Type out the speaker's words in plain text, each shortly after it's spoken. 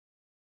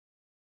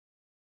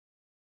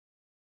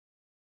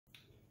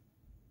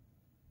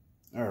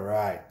All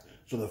right,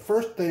 so the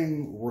first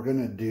thing we're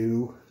gonna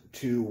do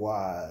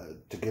to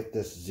get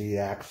this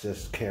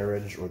Z-axis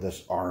carriage or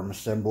this arm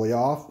assembly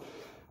off,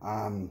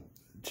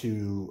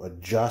 to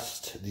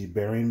adjust the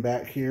bearing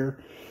back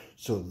here,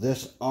 so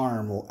this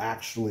arm will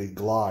actually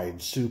glide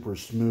super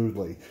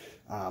smoothly.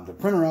 The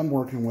printer I'm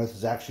working with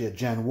is actually a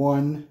Gen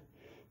 1.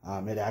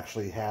 It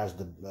actually has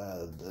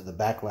the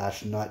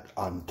backlash nut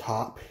on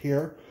top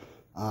here.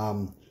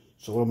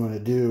 So what I'm going to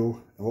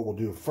do, and what we'll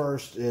do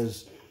first,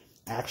 is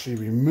actually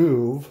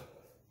remove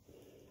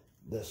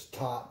this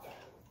top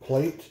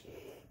plate,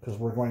 because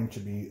we're going to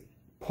be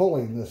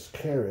pulling this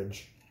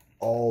carriage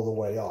all the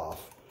way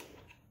off.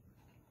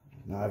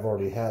 Now I've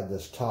already had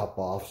this top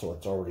off, so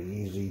it's already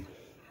easy.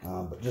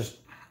 But just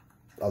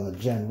on the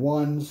Gen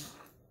 1s,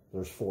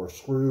 there's 4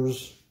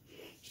 screws.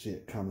 See,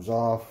 it comes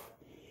off.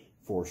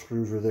 4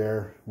 screws are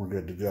there. We're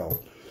good to go.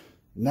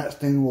 Next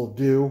thing we'll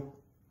do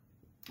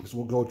is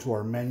we'll go to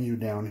our menu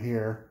down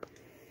here.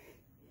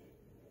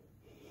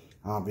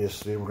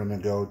 Obviously, we're going to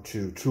go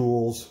to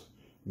Tools,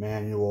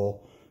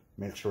 Manual,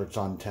 make sure it's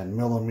on 10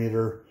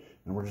 millimeter,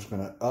 and we're just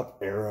going to up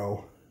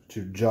arrow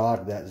to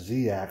jog that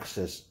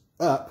Z-axis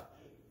up,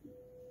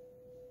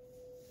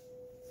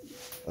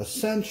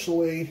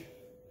 essentially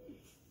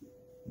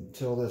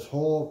until this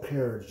whole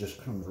carriage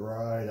just comes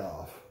right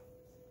off.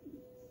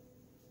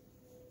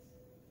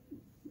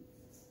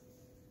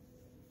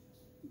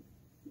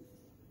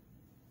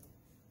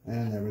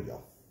 And there we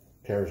go.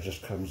 Carriage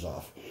just comes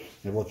off.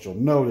 And what you'll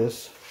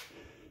notice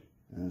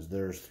is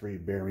there's 3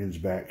 bearings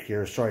back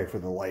here. Sorry for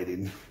the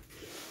lighting.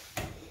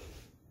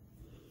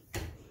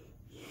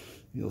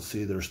 You'll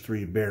see there's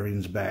 3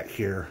 bearings back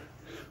here.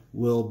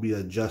 We'll be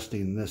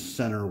adjusting this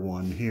center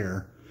one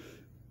here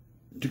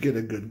to get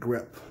a good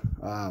grip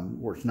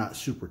where it's not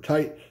super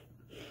tight.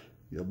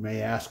 You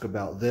may ask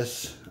about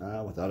this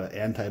without an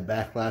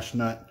anti-backlash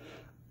nut.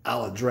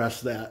 I'll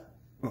address that.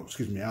 Oh,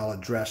 excuse me. I'll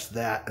address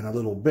that in a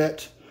little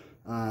bit,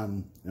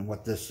 and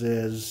what this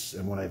is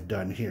and what I've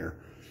done here.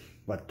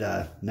 But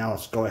now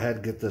let's go ahead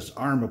and get this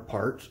arm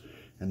apart,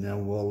 and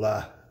then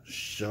we'll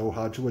show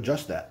how to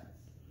adjust that.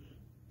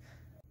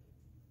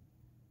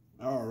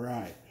 All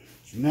right.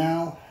 So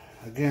now,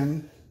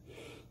 again,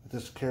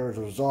 this carriage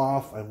was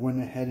off. I went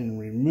ahead and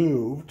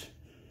removed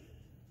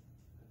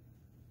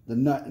the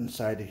nut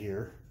inside of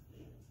here.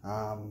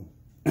 I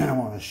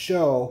want to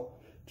show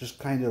just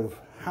kind of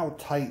how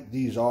tight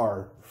these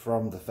are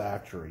from the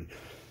factory.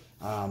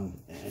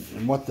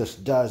 And what this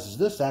does is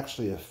this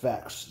actually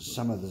affects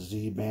some of the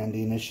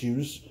Z-banding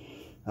issues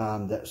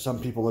that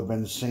some people have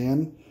been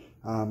seeing.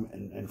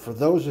 And for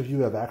those of you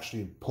who have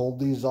actually pulled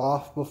these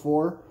off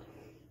before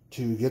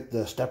to get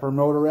the stepper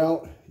motor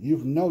out,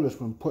 you've noticed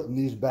when putting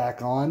these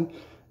back on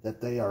that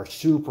they are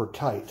super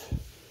tight.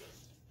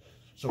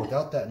 So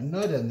without that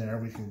nut in there,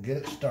 we can get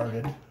it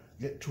started,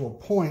 get to a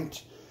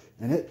point,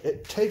 and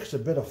it takes a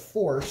bit of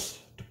force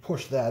to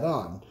push that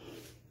on.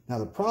 Now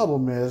the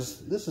problem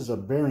is, this is a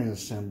bearing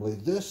assembly.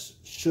 This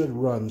should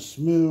run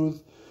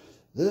smooth.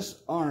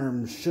 This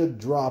arm should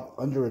drop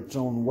under its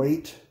own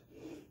weight,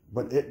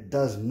 but it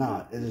does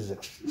not. It is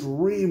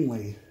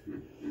extremely,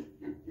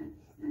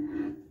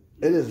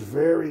 it is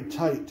very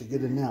tight to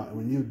get in and out. And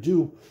when you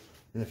do,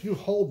 and if you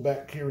hold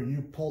back here and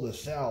you pull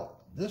this out,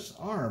 this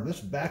arm, this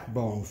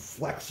backbone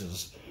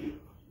flexes.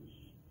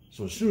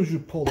 So as soon as you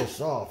pull this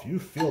off, you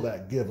feel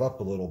that give up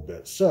a little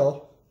bit.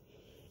 So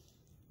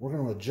we're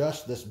going to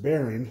adjust this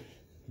bearing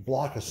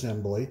block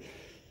assembly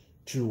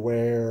to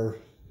where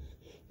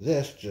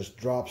this just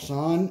drops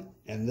on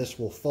and this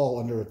will fall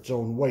under its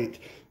own weight.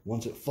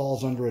 Once it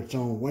falls under its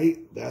own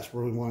weight, that's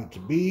where we want it to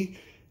be,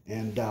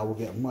 and we'll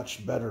get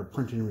much better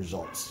printing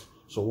results.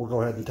 So we'll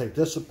go ahead and take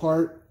this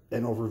apart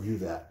and overview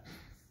that.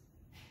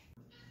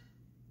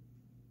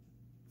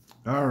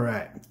 All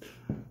right,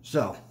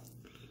 so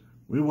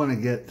we want to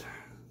get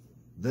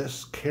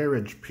this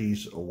carriage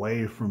piece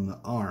away from the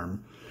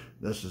arm.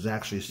 This is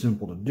actually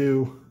simple to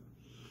do.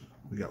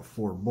 We got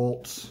 4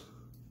 bolts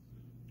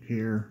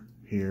here,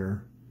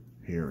 here,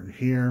 here, and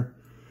here.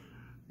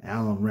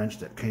 Allen wrench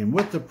that came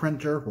with the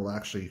printer will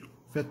actually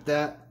fit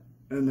that,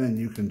 and then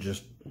you can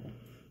just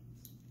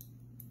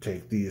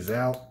take these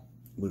out,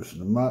 loosen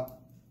them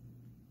up,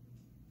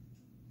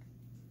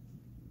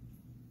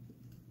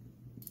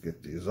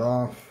 get these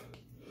off,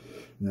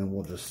 and then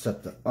we'll just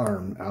set the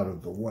arm out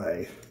of the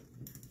way.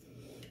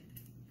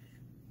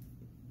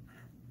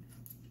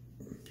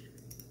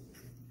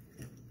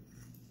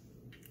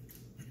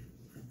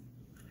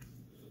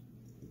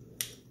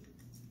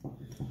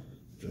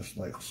 Just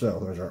like so.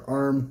 There's our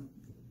arm.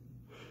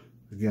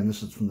 Again,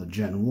 this is from the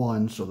Gen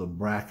 1, so the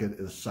bracket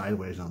is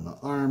sideways on the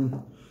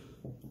arm.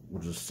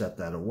 We'll just set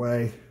that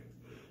away.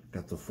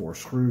 Got the 4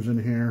 screws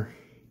in here.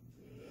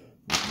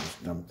 We'll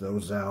just dump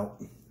those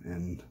out,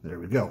 and there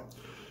we go.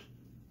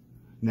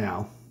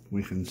 Now,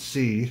 we can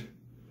see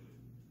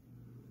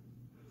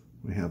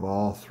we have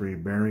all 3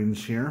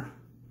 bearings here.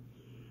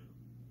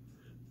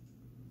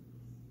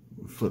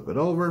 We'll flip it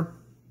over.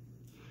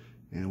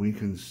 And we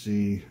can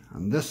see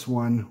on this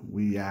one,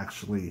 we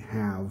actually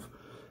have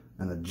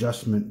an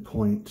adjustment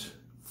point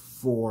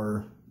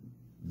for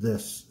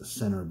this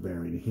center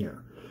bearing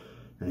here.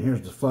 And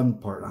here's the fun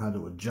part on how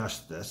to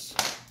adjust this.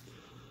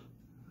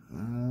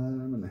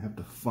 I'm going to have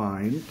to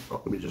find,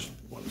 let me just,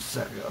 one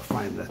second, I'll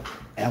find the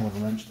Allen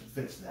wrench that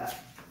fits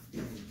that.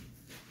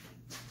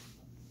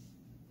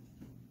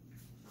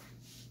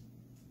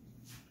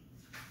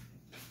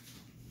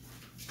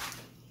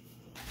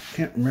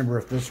 Can't remember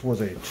if this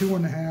was a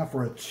 2.5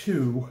 or a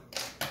 2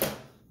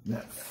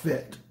 that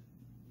fit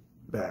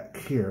back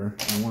here.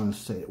 I want to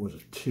say it was a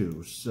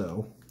 2,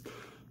 so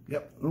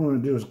yep, what I'm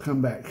going to do is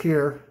come back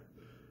here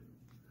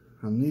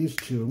on these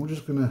two, and we're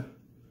just going to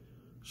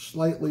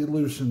slightly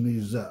loosen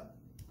these up.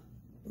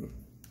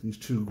 These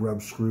two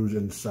grub screws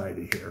inside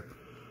of here,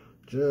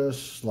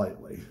 just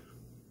slightly,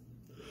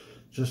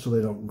 just so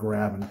they don't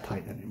grab and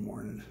tighten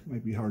anymore. And it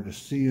might be hard to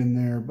see in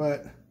there,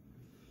 but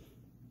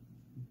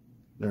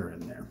they're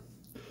in there.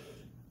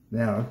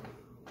 Now,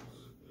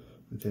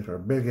 we take our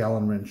big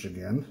Allen wrench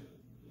again.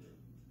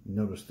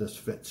 Notice this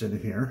fits in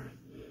here,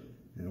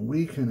 and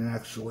we can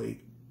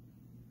actually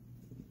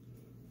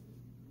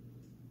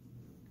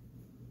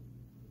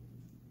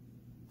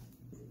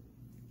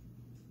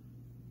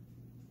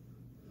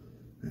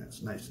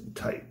that's nice and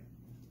tight.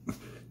 You're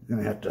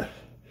gonna have to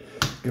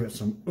give it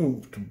some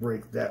oomph to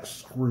break that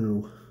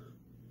screw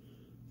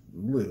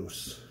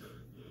loose.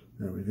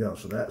 There we go.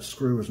 So that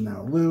screw is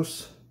now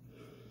loose,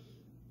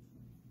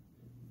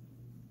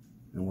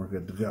 and we're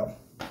good to go.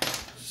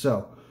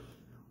 So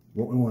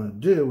what we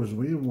want to do is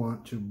we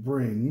want to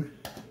bring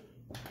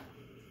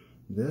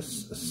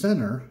this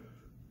center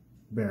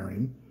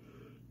bearing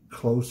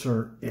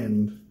closer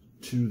in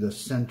to the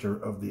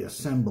center of the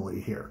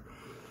assembly here.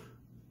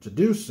 To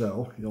do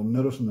so, you'll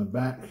notice in the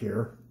back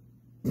here,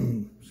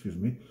 excuse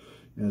me,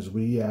 as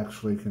we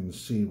actually can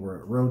see where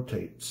it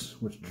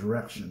rotates, which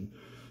direction.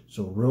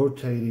 So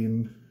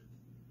rotating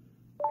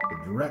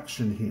the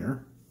direction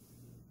here,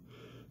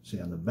 see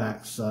on the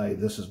back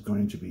side, this is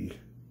going to be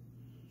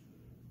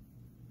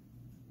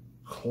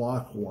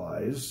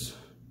clockwise,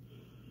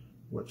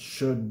 which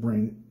should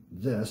bring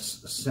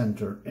this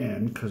center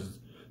in because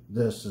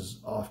this is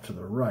off to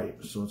the right.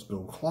 So let's go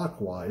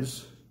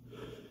clockwise,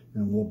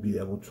 and we'll be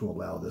able to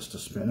allow this to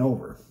spin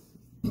over.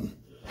 To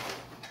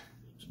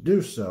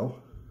do so,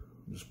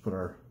 just put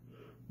our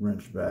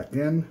wrench back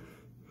in,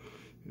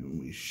 and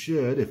we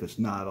should, if it's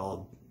not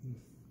all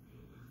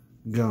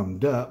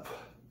gummed up,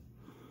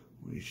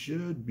 we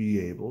should be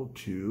able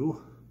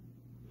to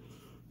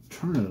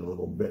turn it a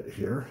little bit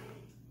here.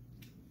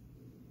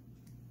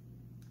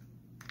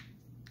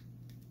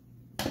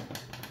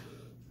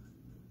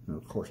 And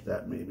of course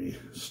that may be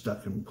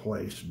stuck in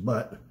place,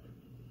 but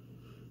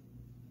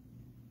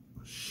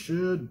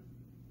should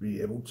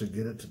be able to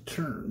get it to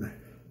turn.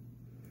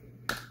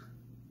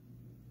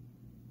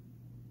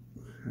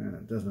 And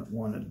it doesn't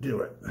want to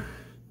do it.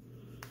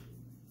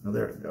 Oh,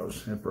 there it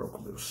goes. It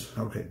broke loose.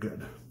 Okay,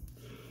 good.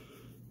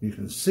 You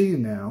can see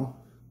now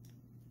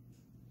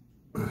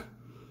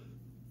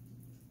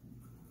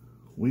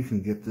we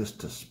can get this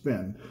to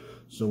spin.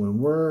 So when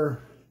we're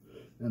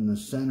in the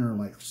center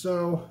like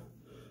so,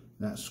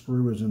 that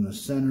screw is in the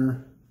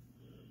center,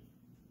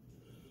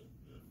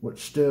 which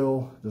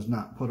still does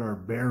not put our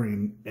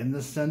bearing in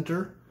the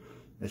center.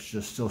 It's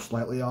just still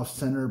slightly off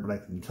center, but I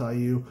can tell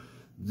you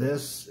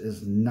this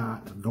is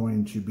not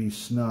going to be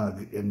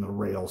snug in the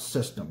rail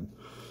system.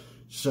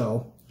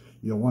 So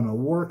you'll want to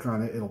work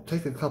on it. It'll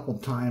take a couple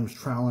times,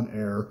 trial and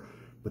error,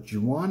 but you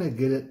want to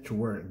get it to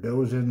where it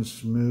goes in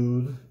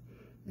smooth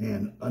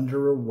and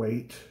under a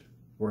weight,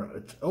 or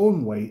its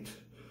own weight,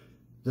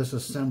 this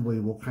assembly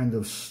will kind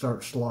of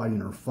start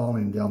sliding or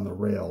falling down the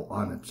rail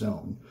on its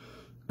own.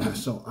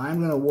 So I'm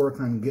going to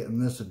work on getting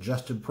this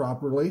adjusted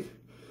properly.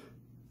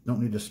 Don't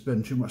need to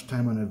spend too much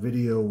time on a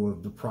video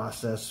of the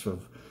process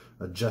of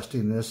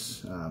adjusting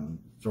this.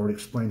 It's already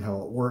explained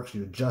how it works.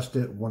 You adjust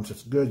it. Once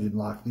it's good, you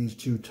lock these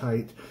two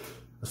tight,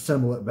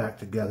 assemble it back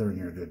together, and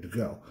you're good to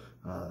go.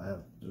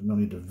 There's no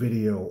need to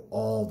video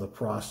all the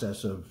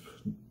process of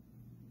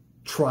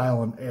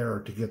trial and error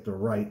to get the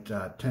right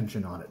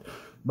tension on it.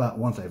 But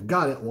once I've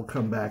got it, we'll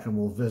come back and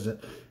we'll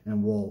visit,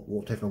 and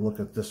we'll take a look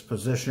at this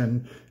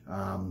position,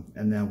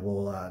 and then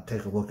we'll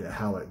take a look at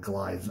how it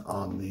glides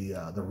on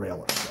the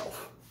rail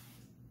itself.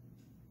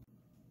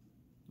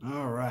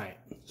 All right,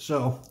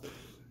 so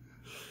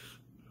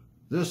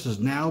this has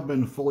now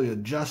been fully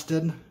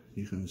adjusted.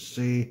 You can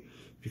see,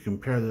 if you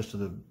compare this to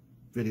the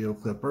video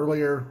clip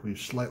earlier, we've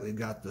slightly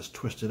got this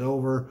twisted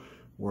over,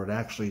 where it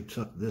actually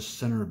took this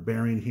center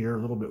bearing here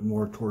a little bit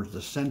more towards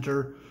the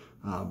center.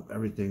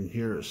 Everything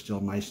here is still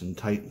nice and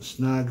tight and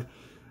snug.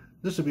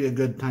 This would be a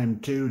good time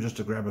too, just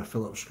to grab a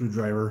Phillips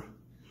screwdriver.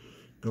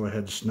 Go ahead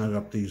and snug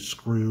up these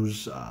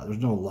screws. There's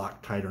no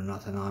Loctite or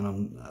nothing on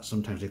them.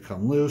 Sometimes they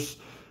come loose.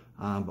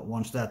 But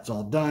once that's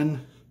all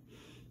done,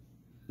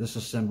 this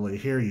assembly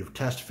here, you've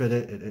test fit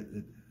it.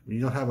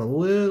 You'll have a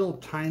little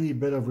tiny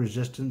bit of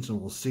resistance, and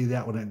we'll see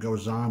that when it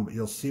goes on, but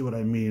you'll see what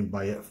I mean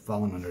by it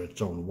falling under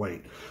its own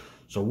weight.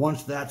 So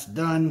once that's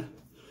done,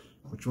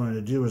 what you want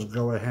to do is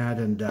go ahead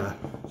and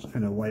just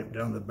kind of wipe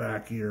down the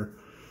back of your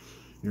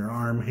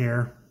arm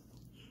here.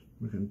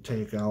 we can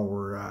take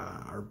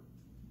our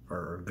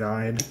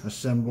guide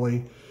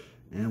assembly,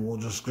 and we'll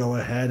just go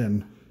ahead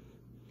and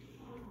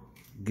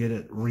get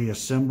it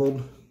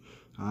reassembled.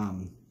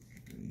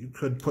 You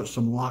could put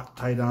some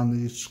Loctite on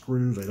these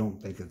screws. I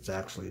don't think it's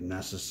actually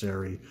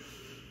necessary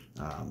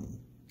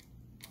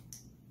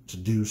to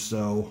do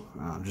so.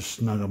 Just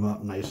snug them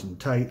up nice and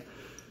tight.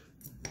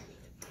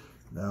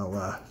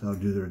 They'll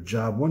do their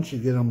job. Once you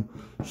get them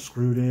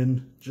screwed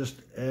in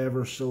just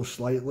ever so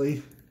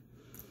slightly,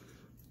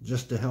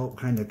 just to help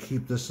kind of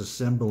keep this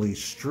assembly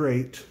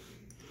straight,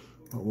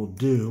 what we'll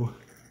do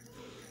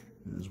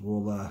is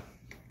we'll,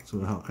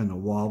 so how it kind of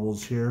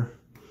wobbles here,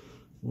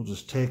 we'll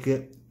just take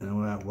it,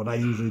 and what I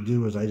usually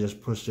do is I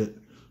just push it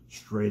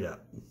straight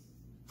up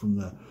from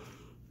the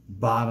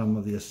bottom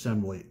of the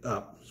assembly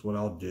up. That's what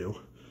I'll do.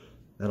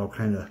 That'll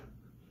kind of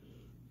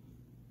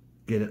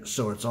get it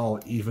so it's all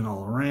even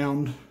all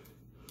around.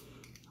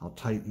 I'll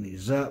tighten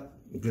these up,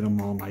 get them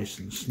all nice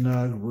and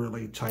snug,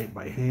 really tight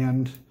by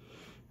hand,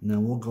 and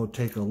then we'll go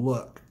take a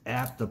look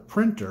at the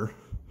printer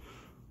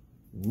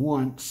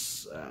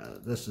once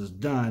this is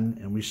done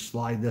and we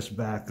slide this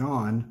back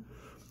on.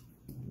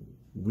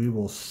 We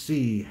will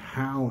see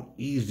how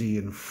easy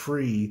and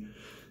free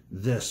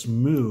this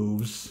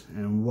moves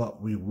and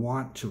what we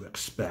want to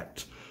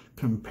expect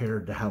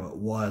compared to how it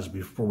was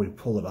before we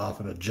pulled it off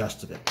and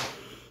adjusted it.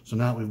 So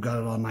now that we've got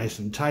it all nice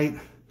and tight,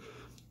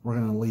 we're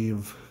going to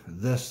leave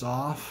this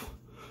off.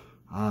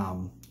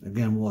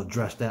 Again, we'll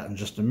address that in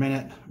just a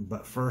minute,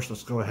 but first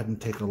let's go ahead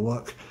and take a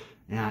look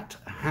at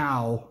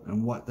how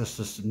and what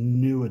this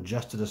new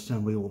adjusted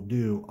assembly will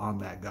do on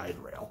that guide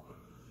rail.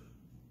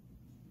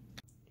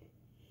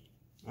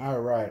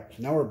 Alright,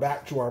 so now we're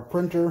back to our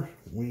printer.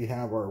 We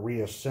have our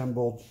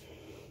reassembled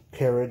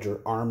carriage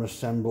or arm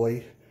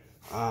assembly.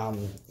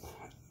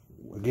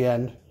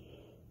 Again,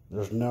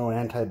 there's no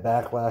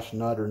anti-backlash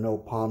nut or no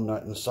POM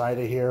nut inside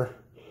of here.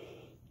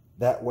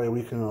 That way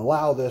we can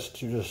allow this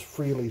to just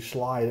freely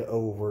slide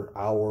over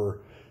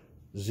our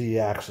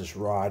Z-axis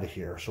rod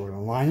here. So we're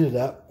going to line it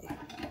up.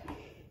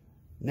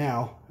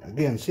 Now,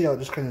 again, see how it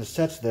just kind of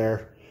sits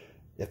there.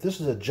 If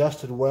this is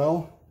adjusted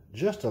well,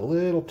 just a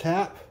little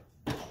tap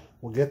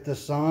will get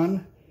this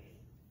on.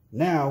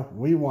 Now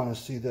we want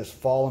to see this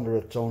fall under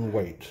its own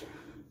weight.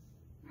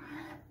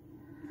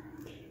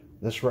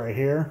 This right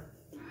here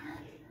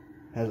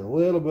has a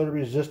little bit of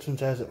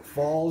resistance as it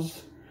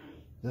falls.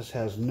 This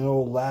has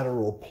no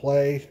lateral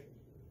play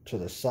to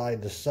the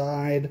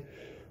side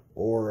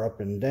or up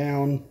and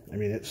down. I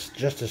mean, it's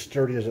just as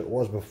sturdy as it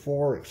was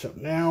before, except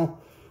now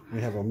we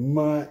have a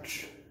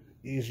much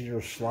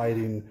easier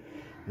sliding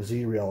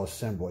Z-rail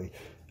assembly.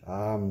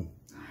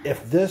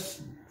 If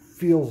this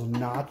feels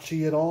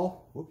notchy at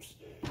all,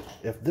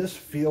 if this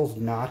feels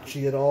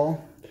notchy at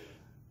all,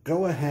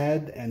 go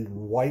ahead and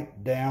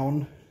wipe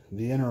down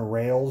the inner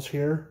rails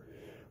here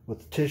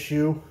with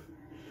tissue.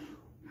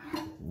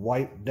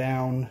 Wipe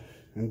down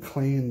and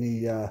clean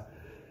the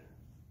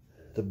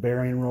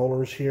bearing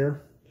rollers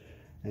here,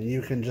 and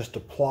you can just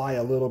apply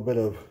a little bit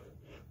of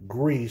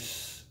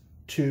grease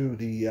to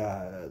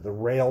the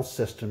rail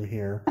system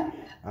here,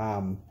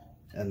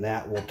 and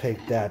that will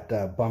take that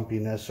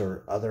bumpiness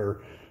or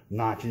other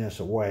notchiness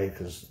away,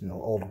 because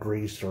old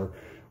grease or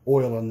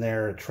oil in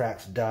there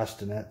attracts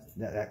dust, and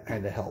that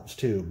kind of helps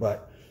too.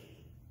 But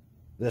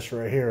this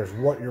right here is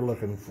what you're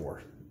looking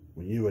for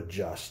when you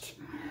adjust.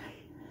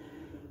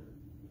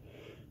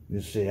 You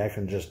see, I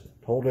can just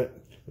hold it.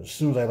 As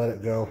soon as I let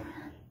it go,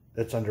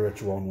 it's under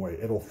its own weight.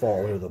 It'll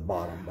fall to the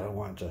bottom, but I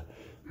want it to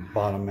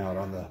bottom out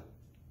on the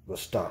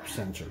stop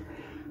sensor.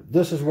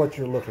 This is what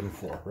you're looking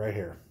for right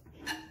here.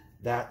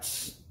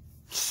 That's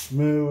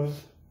smooth,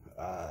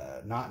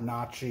 not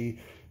notchy,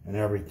 and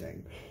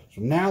everything. So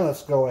now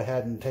let's go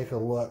ahead and take a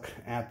look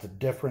at the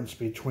difference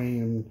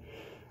between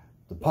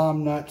the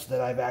POM nuts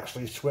that I've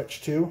actually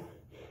switched to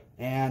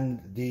and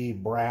the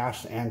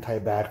brass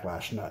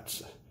anti-backlash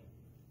nuts.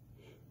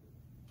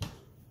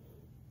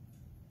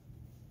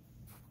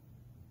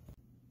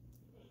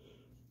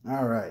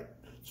 All right,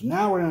 so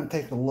now we're going to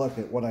take a look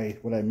at what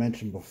I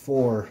mentioned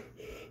before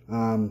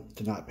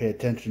to not pay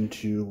attention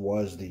to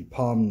was the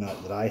POM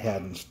nut that I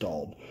had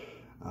installed.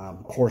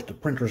 Of course, the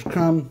printers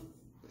come.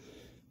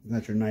 You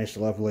got your nice,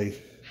 lovely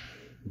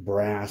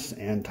brass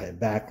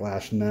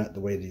anti-backlash nut. The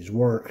way these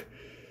work,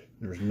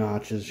 there's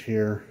notches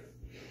here.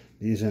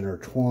 These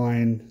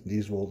intertwine.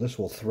 This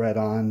will thread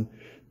on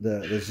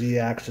the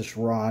Z-axis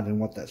rod, and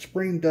what that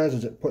spring does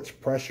is it puts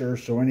pressure.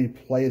 So any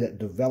play that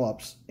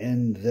develops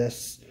in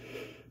this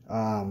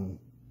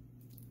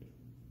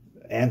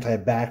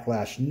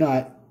anti-backlash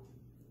nut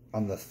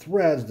on the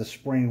threads, the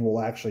spring will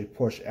actually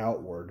push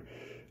outward.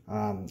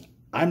 I'm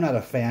not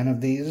a fan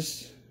of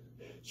these,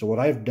 so what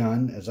I've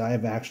done is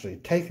I've actually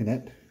taken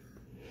it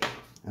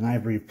and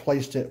I've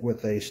replaced it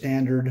with a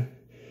standard.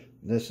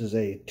 This is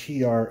a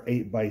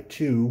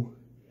TR8x2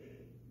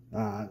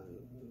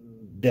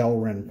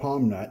 Delrin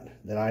POM nut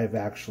that I've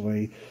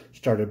actually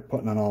started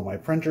putting on all my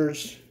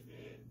printers.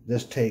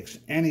 This takes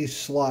any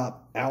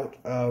slop out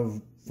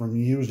of from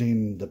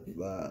using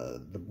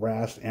the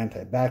brass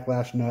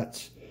anti-backlash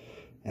nuts,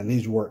 and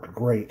these work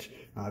great.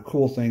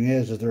 Cool thing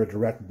is they're a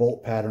direct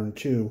bolt pattern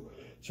too.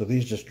 So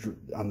these just,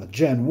 on the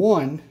Gen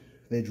 1,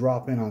 they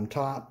drop in on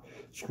top,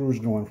 screws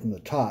going from the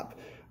top.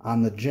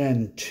 On the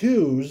Gen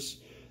 2s,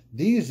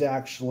 these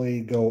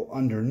actually go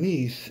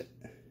underneath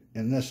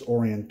in this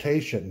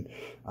orientation,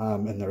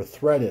 and they're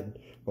threaded.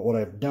 But what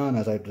I've done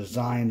is I've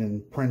designed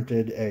and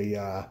printed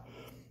a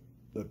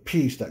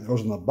piece that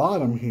goes on the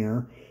bottom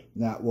here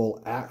that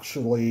will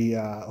actually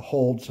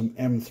hold some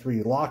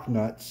M3 lock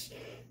nuts,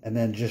 and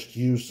then just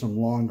use some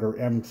longer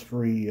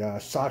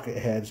M3 socket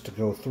heads to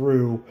go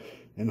through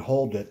and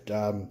hold it.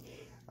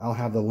 I'll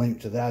have the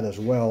link to that as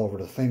well over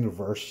to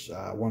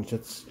Thingiverse once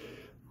it's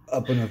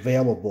up and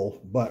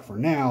available. But for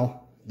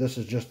now, this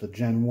is just the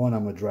Gen 1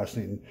 I'm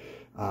addressing.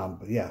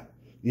 But yeah,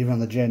 even on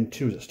the Gen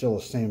 2s, it's still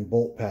the same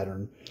bolt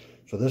pattern.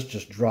 So this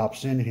just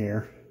drops in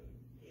here,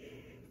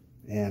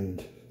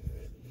 and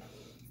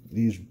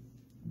these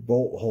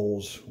bolt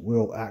holes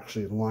will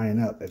actually line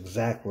up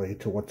exactly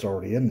to what's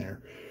already in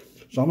there.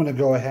 So I'm going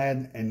to go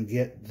ahead and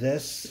get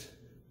this,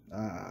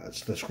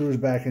 the screws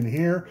back in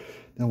here,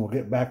 then we'll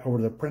get back over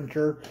to the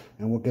printer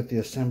and we'll get the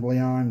assembly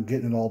on,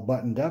 getting it all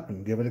buttoned up,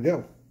 and give it a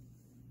go.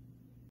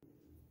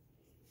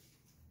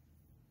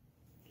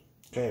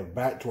 Okay,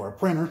 back to our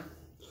printer.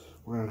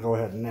 We're going to go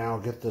ahead and now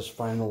get this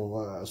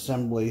final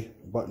assembly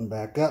buttoned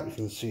back up. You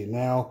can see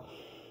now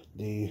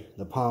the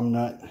POM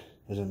nut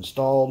is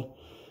installed.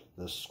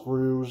 The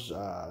screws,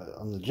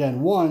 on the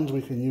Gen 1s,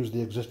 we can use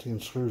the existing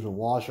screws and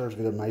washers,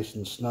 get them nice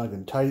and snug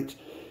and tight.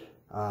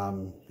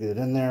 Get it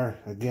in there,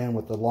 again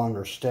with the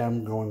longer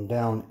stem going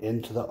down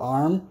into the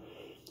arm.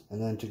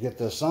 And then to get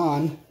this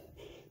on,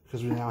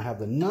 because we now have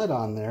the nut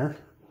on there,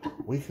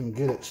 we can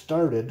get it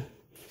started.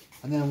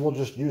 And then we'll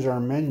just use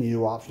our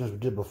menu option as we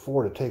did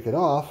before to take it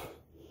off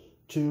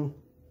to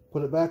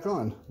put it back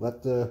on.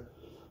 Let the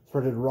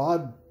threaded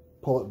rod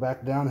pull it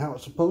back down how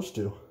it's supposed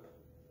to.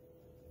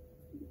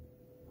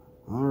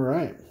 All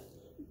right.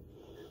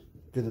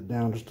 Get it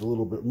down just a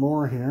little bit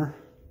more here.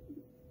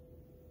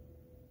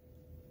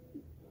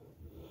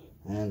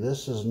 And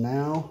this is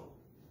now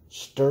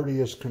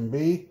sturdy as can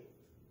be.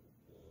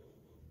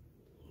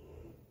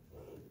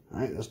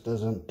 All right, this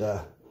doesn't,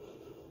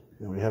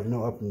 we have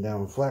no up and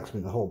down flex. I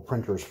mean, the whole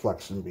printer is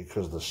flexing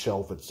because of the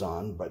shelf it's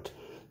on, but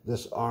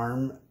this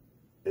arm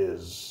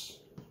is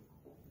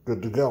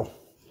good to go.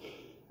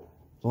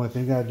 The only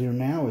thing I gotta do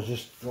now is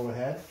just go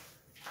ahead.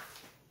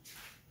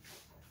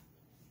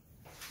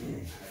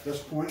 At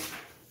this point,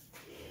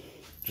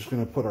 just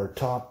gonna put our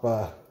top,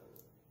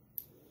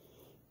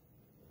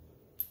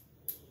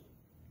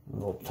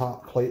 little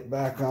top plate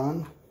back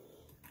on.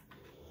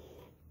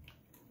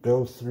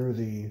 Go through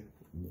the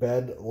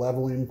bed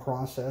leveling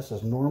process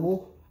as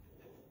normal,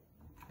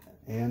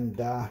 and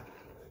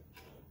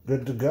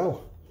good to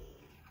go.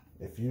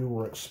 If you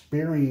were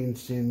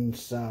experiencing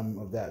some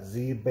of that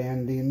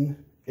Z-banding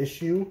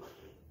issue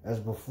as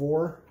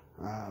before,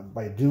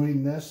 by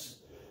doing this,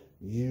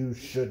 you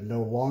should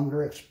no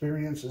longer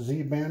experience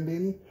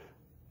Z-banding,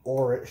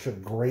 or it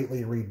should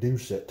greatly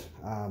reduce it.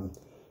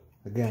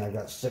 Again, I've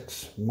got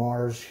 6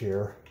 Mars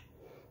here.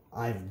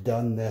 I've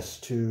done this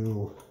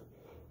to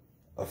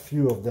a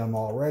few of them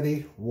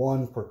already.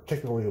 One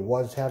particularly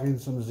was having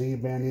some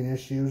Z-banding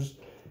issues,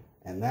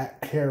 and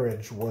that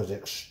carriage was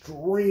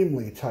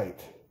extremely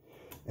tight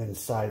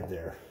inside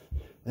there.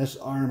 This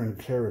arm and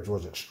carriage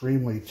was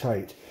extremely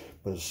tight,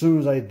 but as soon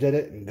as I did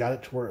it and got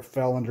it to where it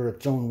fell under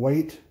its own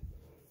weight,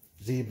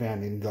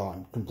 Z-banding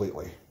gone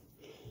completely.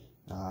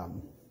 But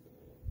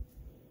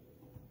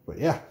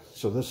yeah,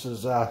 so this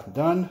is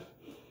done.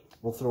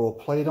 We'll throw a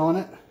plate on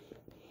it.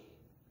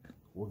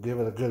 We'll give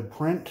it a good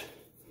print,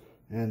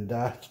 and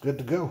it's good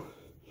to go.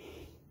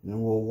 And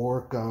then we'll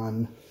work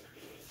on,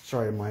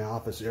 sorry, my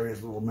office area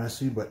is a little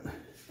messy, but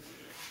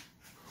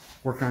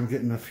work on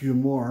getting a few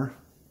more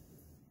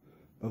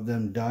of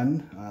them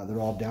done. They're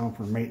all down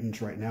for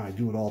maintenance right now. I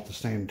do it all at the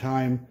same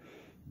time,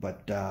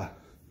 but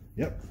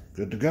yep,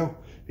 good to go.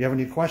 If you have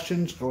any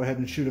questions, go ahead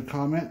and shoot a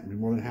comment. I'd be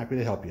more than happy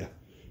to help you.